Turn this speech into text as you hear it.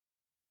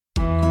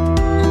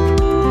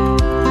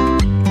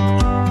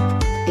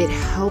it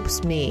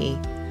helps me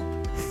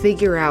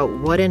figure out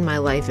what in my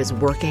life is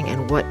working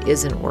and what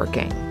isn't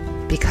working,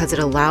 because it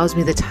allows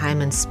me the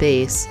time and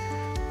space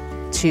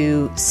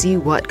to see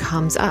what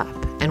comes up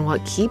and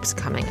what keeps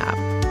coming up.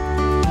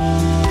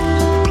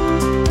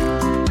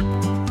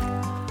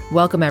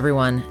 Welcome,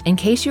 everyone. In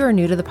case you are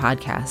new to the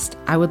podcast,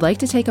 I would like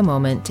to take a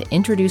moment to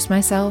introduce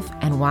myself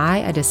and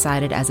why I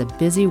decided as a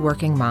busy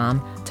working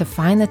mom to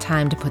find the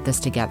time to put this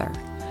together.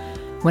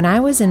 When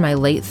I was in my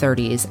late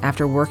 30s,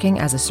 after working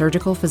as a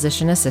surgical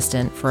physician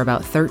assistant for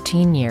about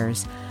 13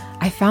 years,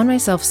 I found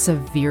myself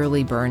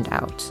severely burned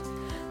out.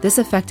 This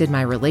affected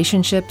my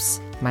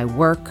relationships, my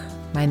work,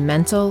 my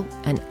mental,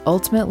 and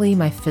ultimately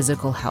my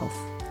physical health.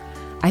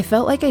 I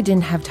felt like I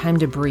didn't have time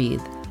to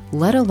breathe,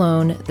 let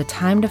alone the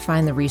time to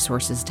find the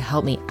resources to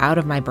help me out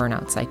of my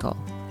burnout cycle.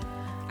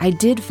 I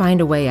did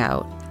find a way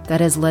out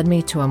that has led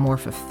me to a more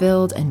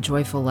fulfilled and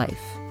joyful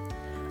life.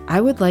 I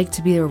would like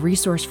to be a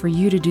resource for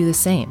you to do the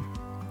same.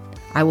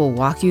 I will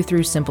walk you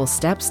through simple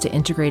steps to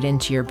integrate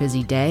into your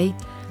busy day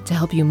to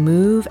help you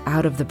move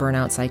out of the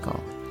burnout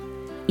cycle.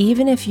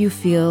 Even if you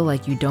feel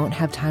like you don't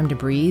have time to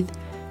breathe,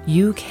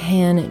 you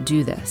can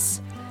do this.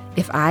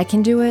 If I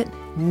can do it,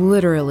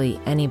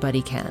 literally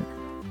anybody can.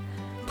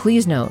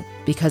 Please note,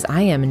 because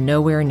I am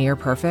nowhere near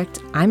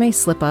perfect, I may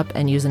slip up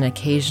and use an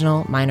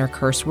occasional minor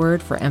curse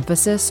word for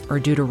emphasis or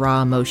due to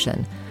raw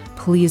emotion.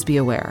 Please be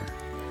aware.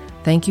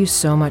 Thank you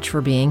so much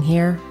for being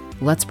here.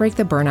 Let's break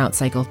the burnout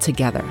cycle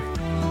together.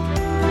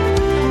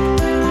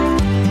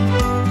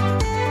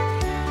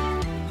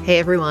 Hey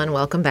everyone,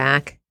 welcome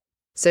back.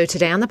 So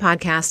today on the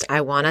podcast,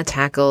 I want to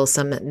tackle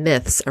some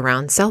myths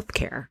around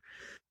self-care.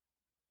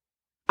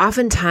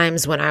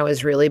 Oftentimes when I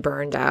was really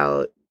burned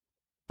out,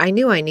 I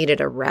knew I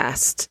needed a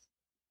rest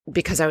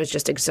because I was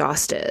just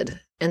exhausted.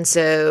 And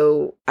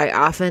so I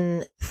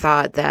often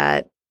thought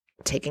that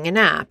taking a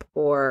nap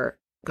or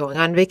going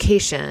on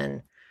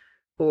vacation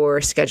or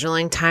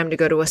scheduling time to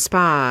go to a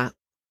spa,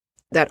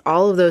 that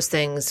all of those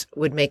things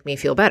would make me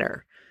feel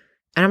better.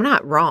 And I'm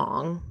not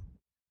wrong.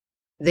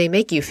 They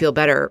make you feel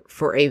better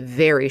for a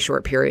very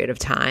short period of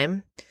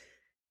time.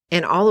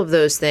 And all of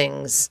those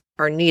things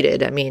are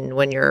needed. I mean,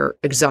 when you're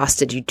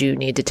exhausted, you do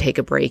need to take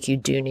a break. You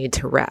do need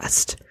to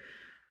rest.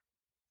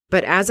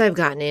 But as I've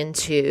gotten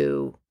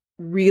into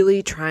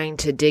really trying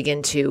to dig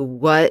into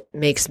what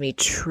makes me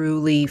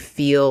truly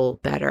feel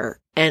better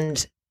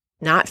and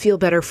not feel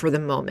better for the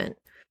moment,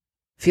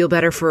 feel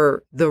better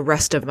for the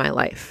rest of my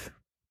life,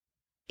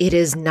 it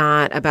is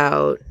not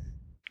about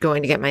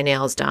going to get my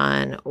nails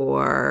done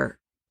or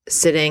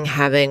sitting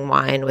having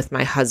wine with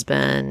my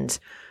husband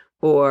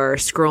or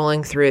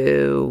scrolling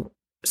through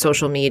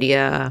social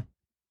media,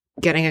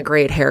 getting a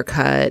great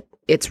haircut.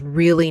 It's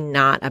really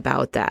not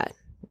about that.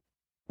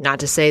 Not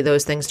to say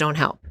those things don't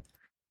help.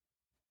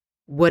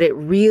 What it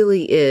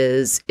really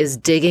is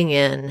digging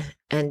in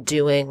and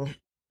doing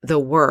the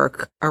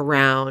work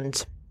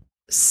around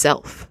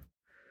self.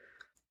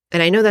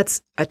 And I know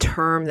that's a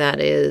term that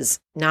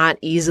is not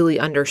easily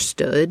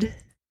understood,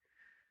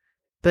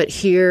 but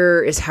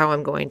here is how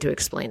I'm going to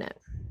explain it.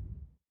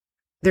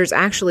 There's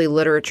actually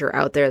literature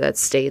out there that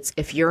states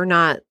if you're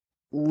not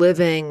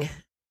living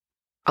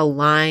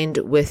aligned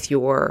with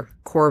your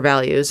core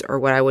values, or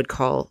what I would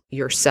call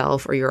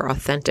yourself or your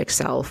authentic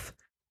self,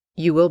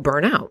 you will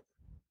burn out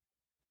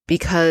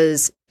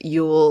because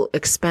you'll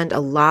expend a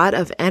lot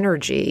of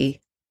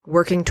energy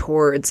working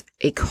towards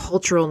a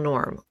cultural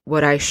norm,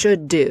 what I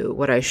should do,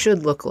 what I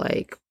should look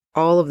like,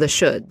 all of the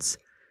shoulds.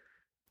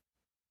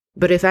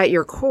 But if at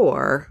your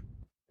core,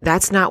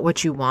 that's not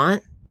what you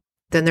want,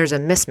 then there's a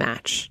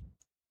mismatch.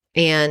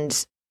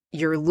 And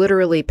you're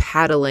literally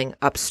paddling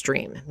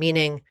upstream,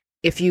 meaning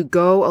if you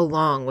go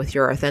along with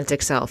your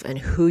authentic self and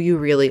who you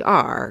really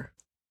are,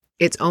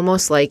 it's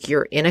almost like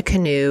you're in a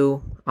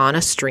canoe on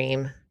a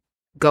stream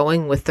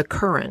going with the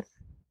current.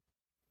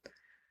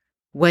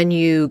 When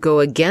you go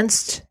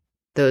against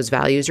those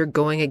values, you're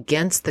going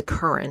against the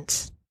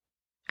current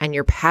and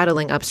you're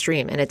paddling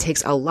upstream, and it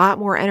takes a lot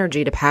more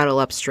energy to paddle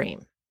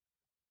upstream.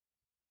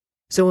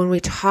 So when we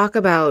talk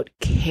about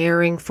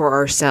caring for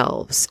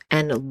ourselves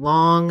and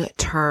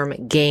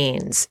long-term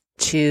gains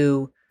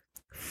to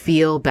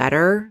feel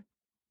better,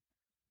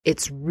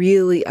 it's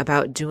really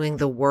about doing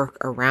the work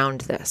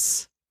around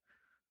this.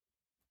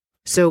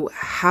 So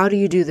how do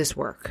you do this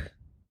work?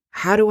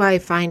 How do I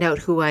find out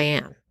who I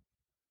am?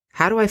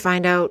 How do I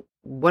find out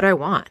what I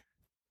want?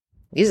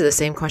 These are the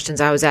same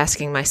questions I was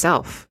asking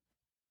myself,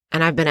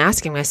 and I've been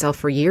asking myself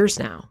for years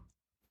now.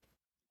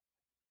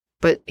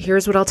 But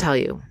here's what I'll tell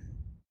you.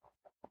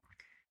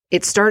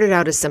 It started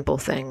out as simple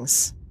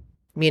things,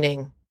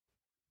 meaning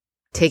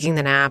taking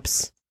the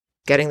naps,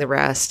 getting the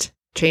rest,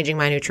 changing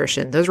my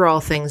nutrition. Those were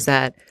all things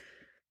that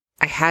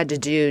I had to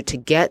do to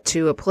get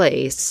to a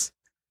place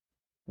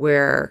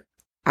where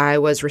I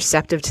was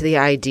receptive to the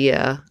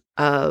idea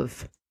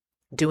of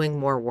doing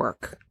more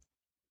work,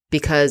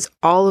 because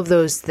all of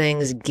those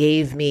things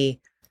gave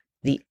me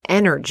the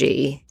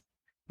energy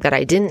that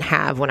I didn't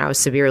have when I was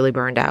severely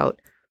burned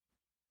out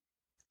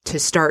to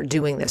start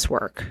doing this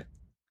work.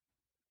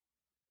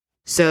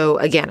 So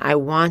again, I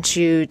want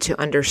you to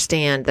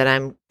understand that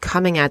I'm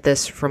coming at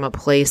this from a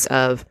place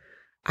of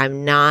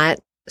I'm not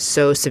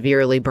so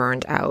severely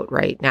burned out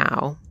right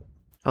now,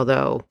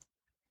 although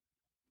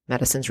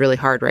medicine's really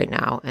hard right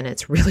now and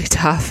it's really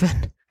tough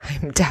and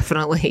I'm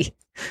definitely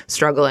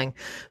struggling.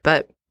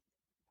 But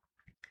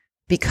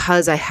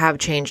because I have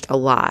changed a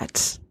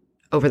lot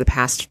over the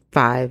past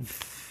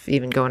 5,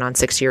 even going on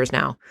 6 years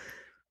now,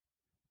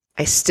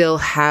 I still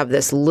have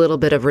this little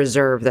bit of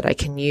reserve that I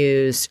can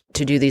use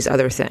to do these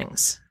other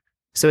things.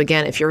 So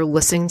again, if you're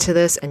listening to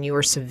this and you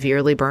are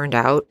severely burned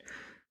out,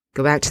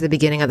 go back to the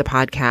beginning of the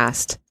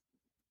podcast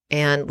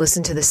and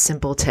listen to the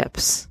simple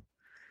tips.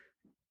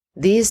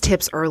 These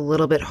tips are a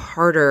little bit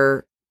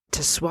harder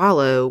to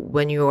swallow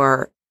when you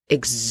are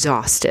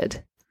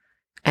exhausted.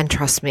 And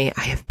trust me,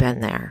 I have been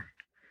there.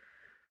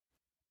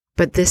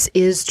 But this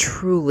is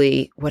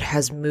truly what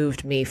has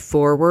moved me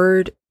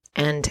forward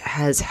and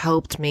has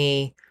helped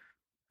me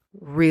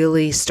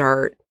really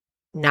start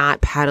not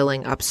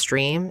paddling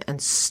upstream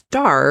and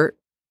start,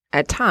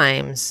 at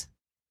times,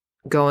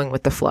 going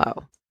with the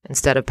flow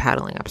instead of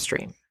paddling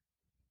upstream.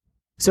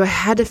 So I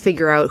had to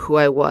figure out who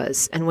I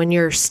was. And when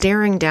you're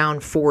staring down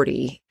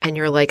 40 and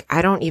you're like,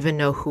 I don't even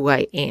know who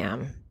I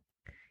am,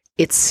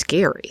 it's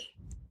scary.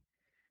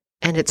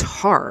 And it's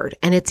hard.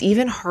 And it's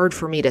even hard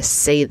for me to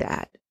say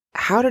that.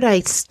 How did I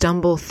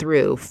stumble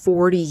through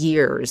 40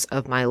 years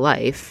of my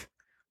life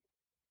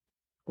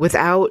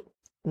without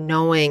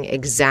knowing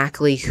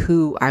exactly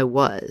who I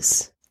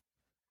was?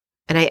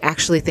 And I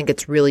actually think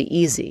it's really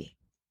easy.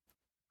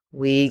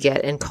 We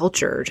get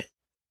encultured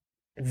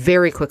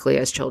very quickly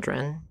as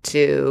children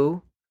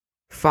to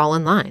fall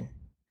in line.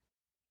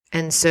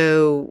 And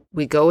so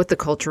we go with the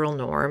cultural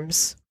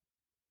norms.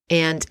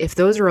 And if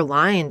those are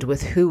aligned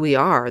with who we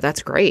are,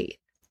 that's great.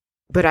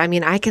 But I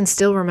mean, I can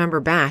still remember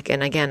back.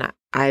 And again,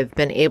 I've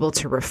been able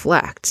to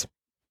reflect.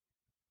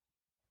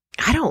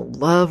 I don't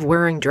love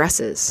wearing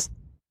dresses.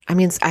 I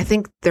mean, I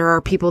think there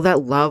are people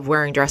that love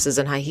wearing dresses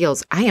and high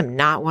heels. I am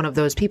not one of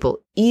those people,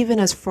 even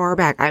as far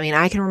back. I mean,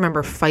 I can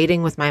remember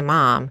fighting with my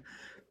mom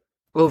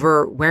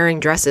over wearing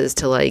dresses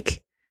to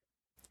like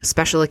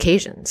special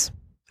occasions.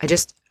 I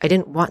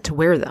didn't want to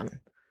wear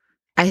them.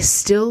 I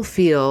still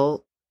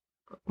feel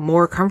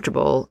more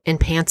comfortable in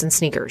pants and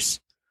sneakers.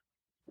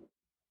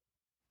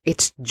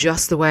 It's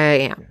just the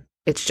way I am.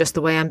 It's just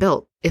the way I'm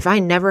built. If I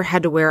never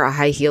had to wear a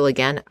high heel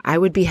again, I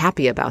would be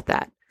happy about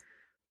that.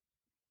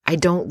 I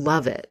don't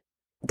love it.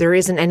 There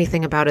isn't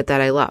anything about it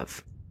that I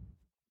love.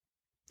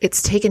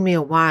 It's taken me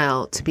a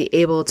while to be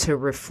able to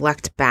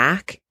reflect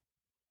back.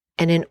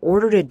 And in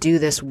order to do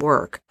this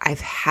work,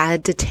 I've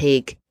had to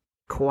take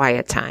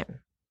quiet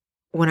time.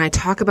 When I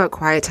talk about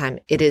quiet time,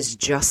 it is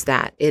just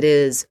that. It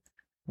is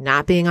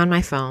not being on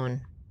my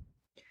phone.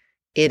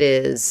 It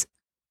is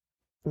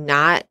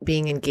not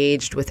being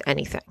engaged with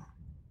anything.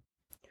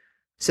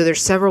 So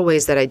there's several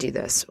ways that I do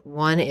this.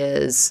 One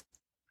is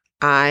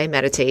I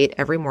meditate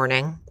every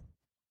morning.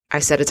 I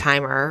set a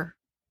timer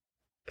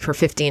for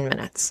 15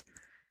 minutes.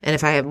 And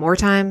if I have more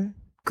time,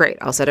 great.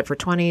 I'll set it for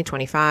 20,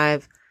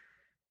 25.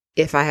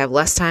 If I have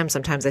less time,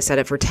 sometimes I set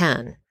it for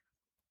 10.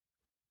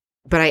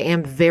 But I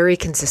am very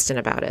consistent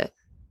about it.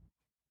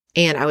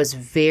 And I was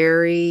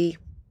very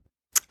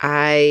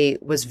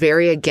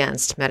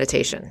against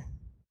meditation.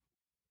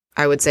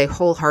 I would say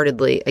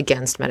wholeheartedly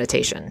against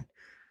meditation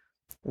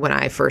when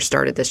I first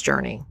started this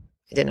journey.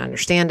 I didn't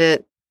understand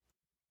it.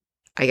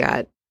 I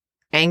got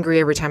angry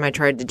every time I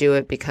tried to do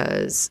it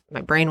because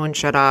my brain wouldn't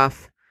shut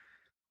off.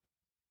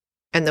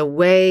 And the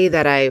way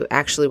that I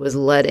actually was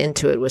led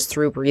into it was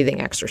through breathing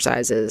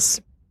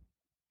exercises.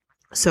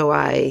 So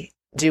I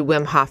do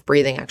Wim Hof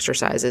breathing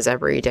exercises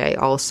every day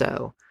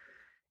also.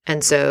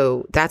 And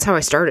so that's how I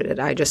started it.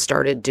 I just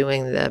started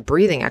doing the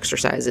breathing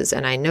exercises.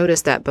 And I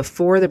noticed that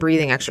before the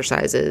breathing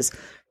exercises,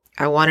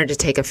 I wanted to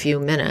take a few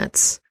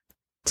minutes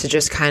to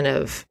just kind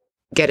of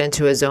get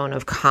into a zone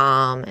of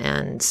calm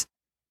and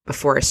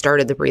before I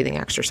started the breathing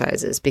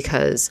exercises,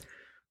 because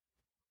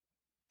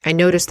I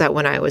noticed that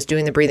when I was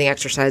doing the breathing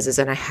exercises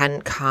and I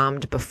hadn't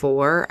calmed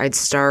before,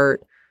 the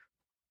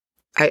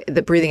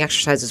breathing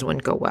exercises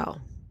wouldn't go well.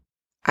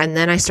 And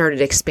then I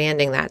started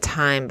expanding that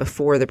time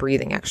before the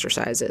breathing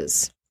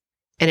exercises.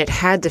 And it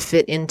had to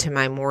fit into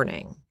my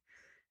morning.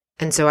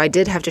 And so I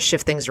did have to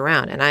shift things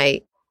around. And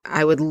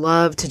I would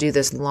love to do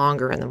this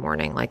longer in the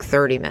morning, like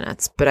 30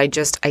 minutes, but I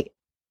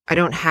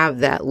don't have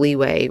that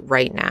leeway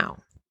right now.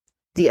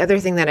 The other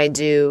thing that I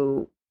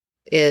do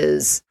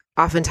is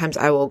oftentimes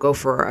I will go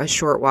for a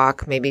short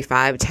walk, maybe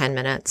 5-10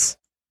 minutes,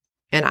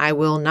 and I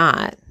will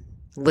not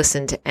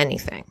listen to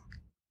anything.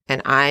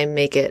 And I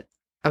make it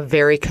a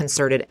very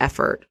concerted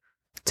effort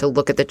to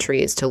look at the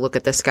trees, to look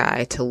at the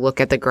sky, to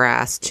look at the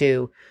grass,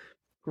 to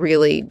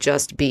really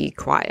just be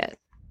quiet.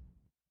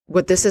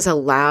 What this has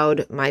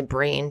allowed my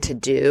brain to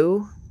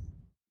do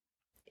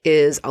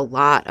is a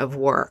lot of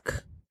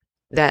work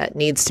that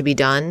needs to be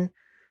done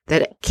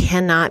that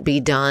cannot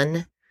be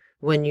done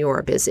when you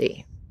are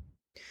busy,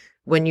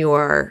 when you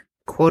are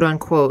quote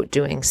unquote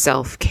doing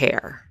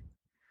self-care,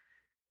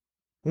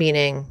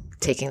 meaning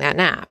taking that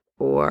nap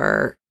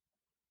or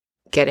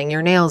getting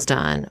your nails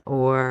done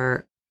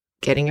or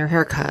getting your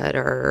hair cut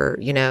or,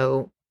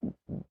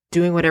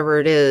 doing whatever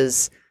it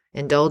is,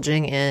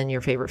 indulging in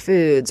your favorite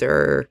foods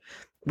or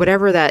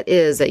whatever that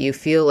is that you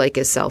feel like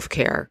is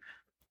self-care,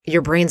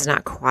 your brain's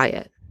not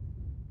quiet.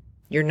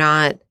 You're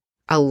not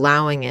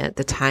allowing it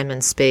the time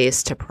and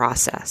space to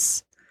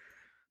process.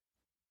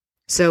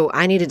 So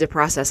I needed to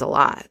process a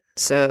lot.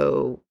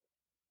 So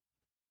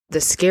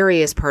the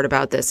scariest part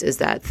about this is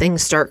that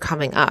things start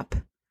coming up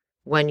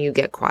when you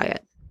get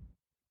quiet.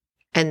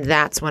 And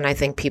that's when I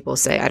think people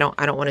say, I don't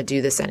want to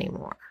do this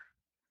anymore.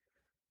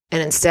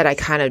 And instead I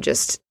kind of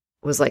just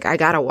was like, I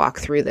got to walk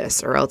through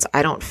this or else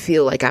I don't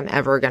feel like I'm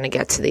ever going to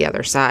get to the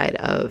other side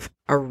of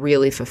a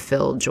really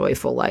fulfilled,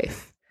 joyful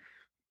life.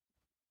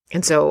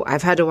 And so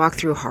I've had to walk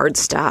through hard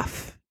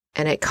stuff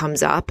and it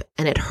comes up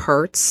and it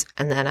hurts.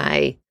 And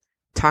then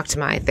talk to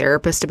my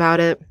therapist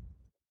about it.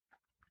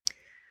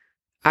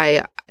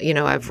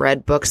 I've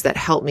read books that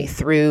help me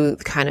through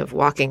kind of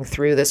walking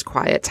through this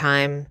quiet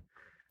time.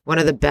 One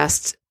of the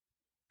best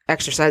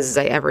exercises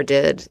I ever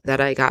did that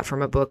I got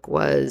from a book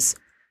was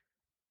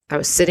I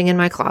was sitting in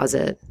my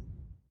closet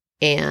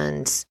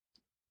and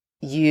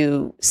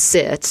you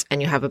sit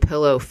and you have a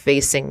pillow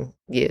facing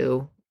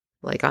you,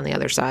 like on the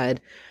other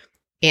side.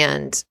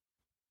 And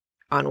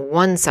on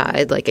one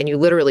side, and you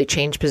literally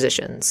change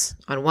positions.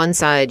 On one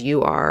side,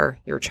 you are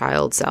your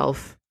child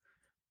self,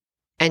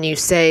 and you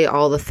say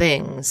all the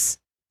things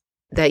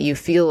that you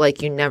feel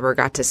like you never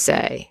got to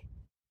say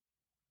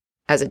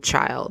as a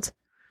child.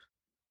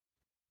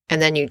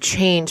 And then you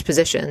change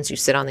positions. You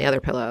sit on the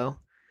other pillow,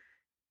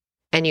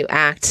 and you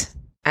act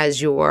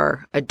as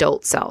your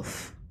adult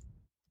self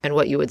and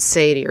what you would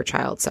say to your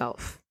child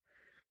self.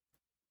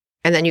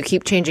 And then you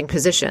keep changing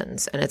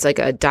positions, and it's like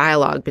a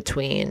dialogue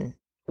between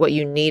what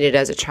you needed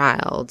as a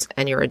child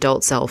and your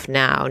adult self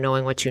now,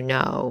 knowing what you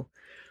know,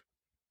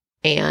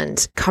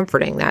 and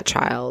comforting that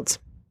child.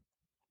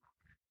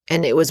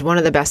 And it was one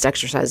of the best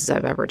exercises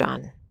I've ever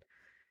done.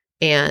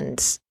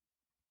 And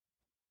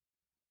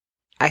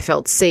I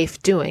felt safe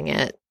doing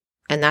it.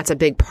 And that's a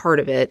big part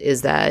of it,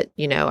 is that,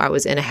 I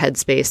was in a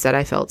headspace that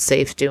I felt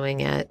safe doing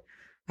it.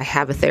 I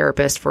have a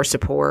therapist for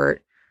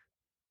support.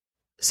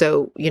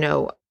 So,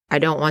 I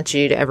don't want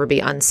you to ever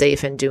be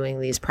unsafe in doing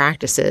these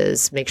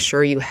practices. Make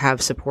sure you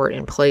have support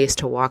in place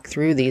to walk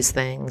through these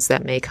things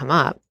that may come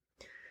up.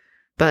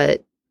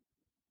 But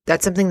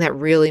that's something that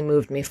really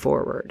moved me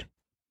forward.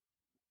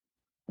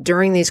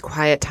 During these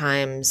quiet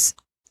times,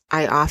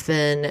 I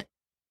often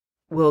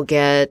will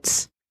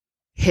get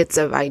hits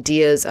of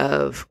ideas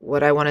of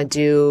what I want to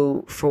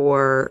do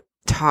for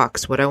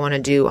talks, what I want to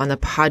do on the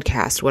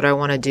podcast, what I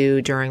want to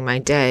do during my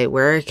day,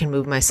 where I can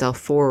move myself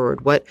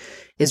forward, what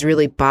is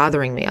really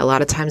bothering me. A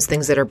lot of times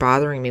things that are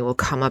bothering me will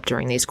come up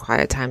during these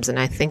quiet times. And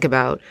I think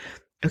about,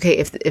 okay,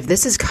 if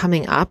this is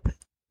coming up,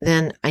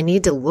 then I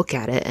need to look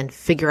at it and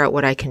figure out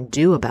what I can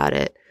do about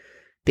it,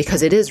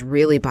 because it is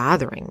really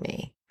bothering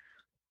me.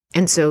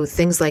 And so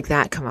things like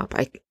that come up.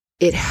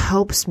 It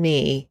helps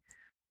me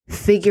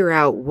figure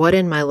out what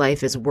in my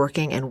life is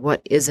working and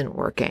what isn't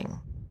working,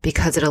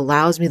 because it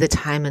allows me the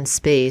time and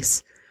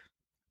space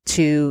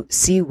to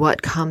see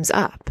what comes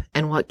up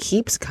and what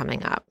keeps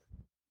coming up.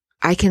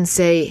 I can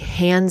say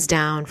hands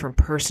down from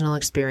personal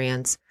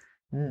experience,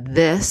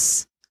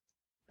 these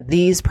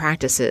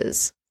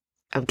practices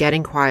of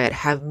getting quiet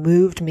have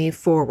moved me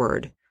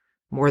forward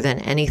more than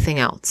anything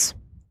else.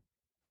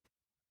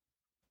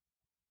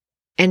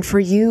 And for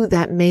you,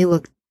 that may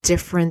look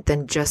different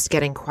than just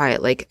getting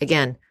quiet. Like,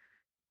 again,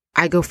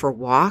 I go for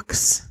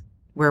walks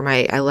where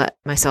I let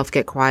myself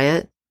get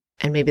quiet,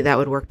 and maybe that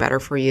would work better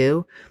for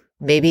you.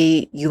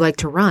 Maybe you like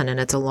to run and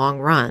it's a long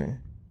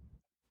run.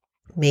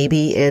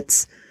 Maybe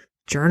it's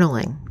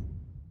journaling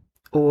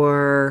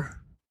or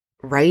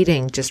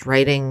just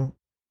writing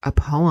a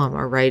poem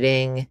or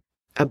writing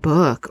a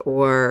book,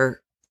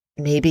 or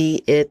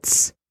maybe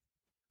it's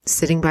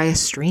sitting by a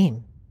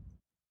stream.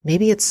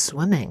 Maybe it's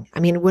swimming. I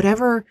mean,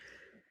 whatever.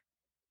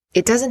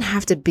 It doesn't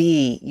have to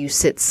be you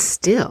sit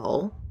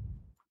still.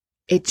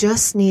 It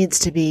just needs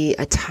to be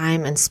a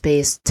time and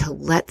space to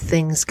let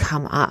things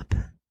come up.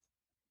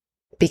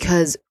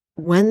 Because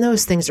when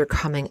those things are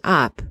coming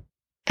up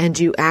and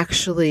you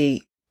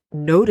actually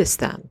notice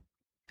them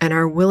and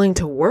are willing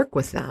to work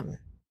with them,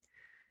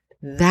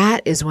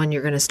 that is when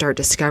you're going to start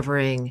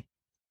discovering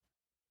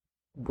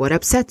what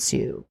upsets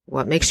you,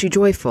 what makes you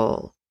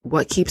joyful,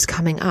 what keeps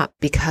coming up,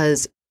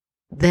 because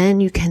then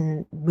you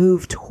can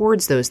move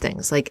towards those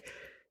things. Like,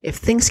 if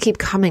things keep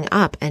coming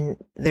up and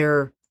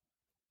they're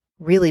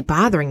really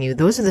bothering you,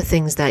 those are the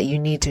things that you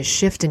need to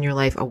shift in your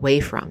life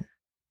away from.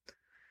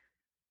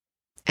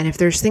 And if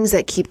there's things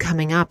that keep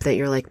coming up that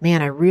you're like,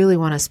 man, I really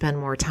want to spend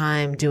more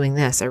time doing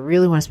this,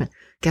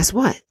 guess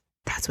what?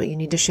 That's what you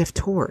need to shift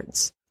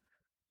towards.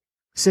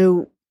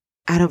 So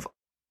out of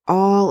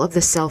all of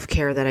the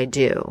self-care that I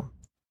do,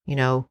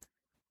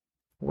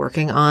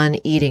 working on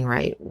eating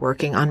right,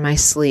 working on my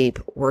sleep,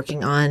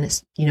 working on,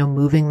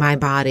 moving my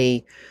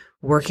body,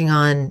 working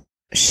on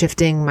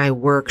shifting my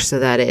work so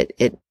that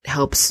it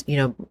helps,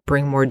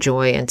 bring more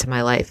joy into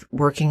my life,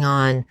 working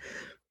on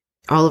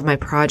all of my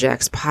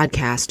projects,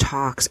 podcasts,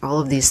 talks, all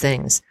of these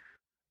things,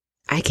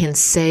 I can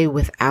say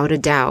without a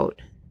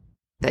doubt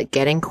that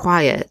getting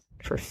quiet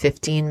for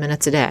 15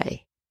 minutes a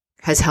day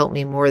has helped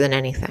me more than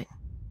anything.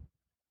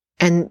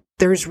 And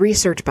there's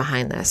research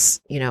behind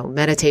this,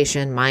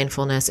 meditation,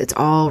 mindfulness, it's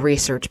all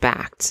research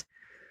backed.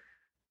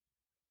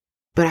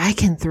 But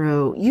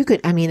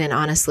and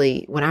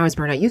honestly, when I was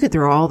burned out, you could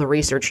throw all the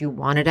research you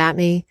wanted at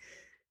me.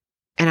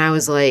 And I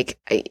was like,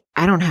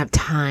 I don't have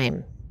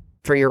time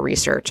for your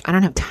research. I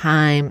don't have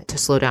time to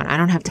slow down. I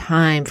don't have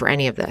time for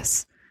any of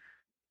this.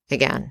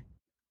 Again,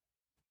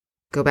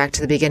 go back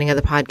to the beginning of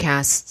the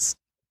podcasts.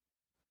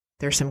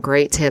 There's some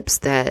great tips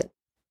that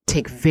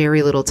take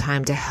very little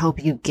time to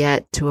help you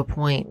get to a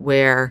point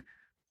where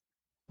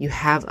you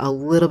have a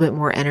little bit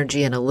more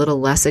energy and a little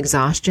less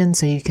exhaustion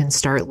so you can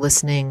start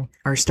listening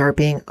or start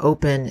being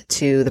open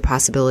to the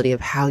possibility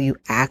of how you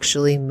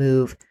actually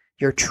move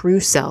your true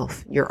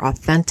self, your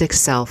authentic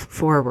self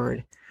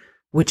forward,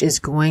 which is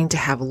going to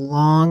have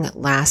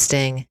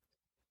long-lasting,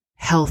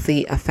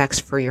 healthy effects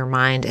for your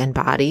mind and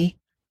body.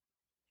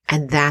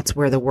 And that's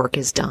where the work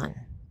is done.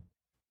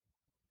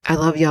 I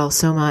love y'all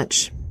so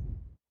much.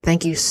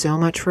 Thank you so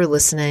much for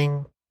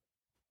listening.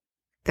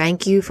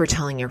 Thank you for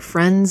telling your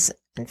friends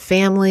and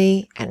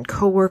family and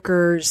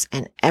coworkers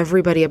and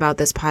everybody about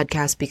this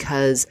podcast,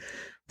 because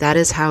that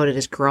is how it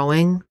is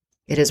growing.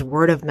 It is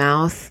word of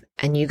mouth,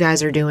 and you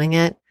guys are doing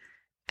it.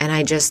 And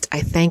I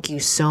thank you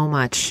so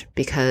much,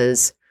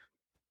 because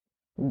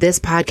this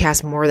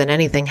podcast more than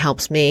anything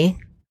helps me.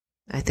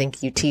 I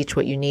think you teach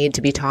what you need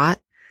to be taught.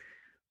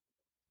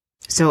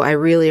 So I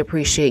really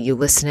appreciate you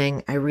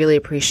listening. I really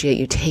appreciate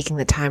you taking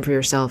the time for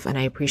yourself, and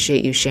I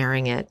appreciate you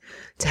sharing it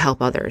to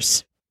help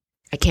others.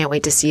 I can't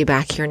wait to see you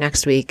back here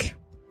next week.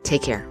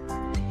 Take care.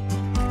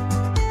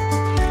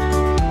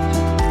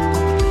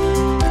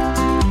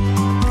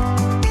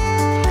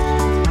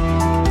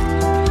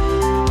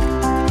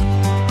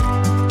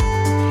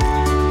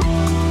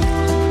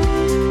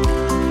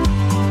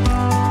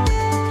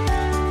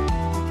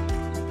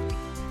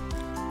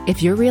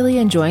 If you're really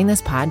enjoying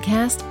this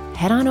podcast,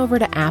 head on over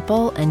to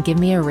Apple and give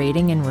me a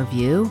rating and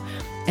review.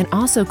 And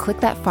also click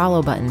that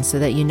follow button so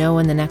that you know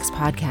when the next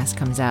podcast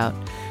comes out.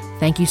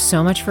 Thank you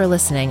so much for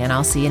listening, and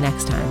I'll see you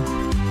next time.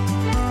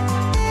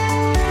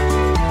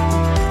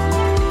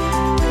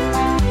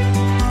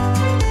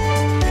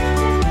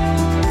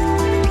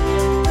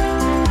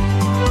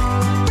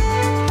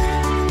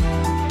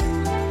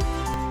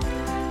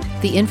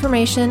 The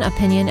information,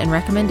 opinion, and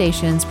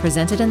recommendations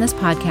presented in this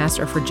podcast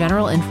are for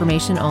general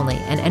information only,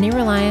 and any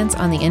reliance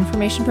on the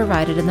information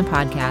provided in the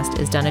podcast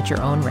is done at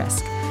your own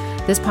risk.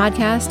 This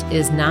podcast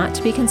is not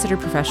to be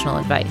considered professional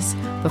advice.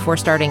 Before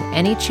starting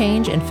any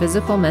change in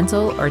physical,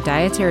 mental, or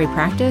dietary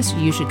practice,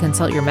 you should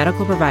consult your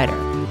medical provider.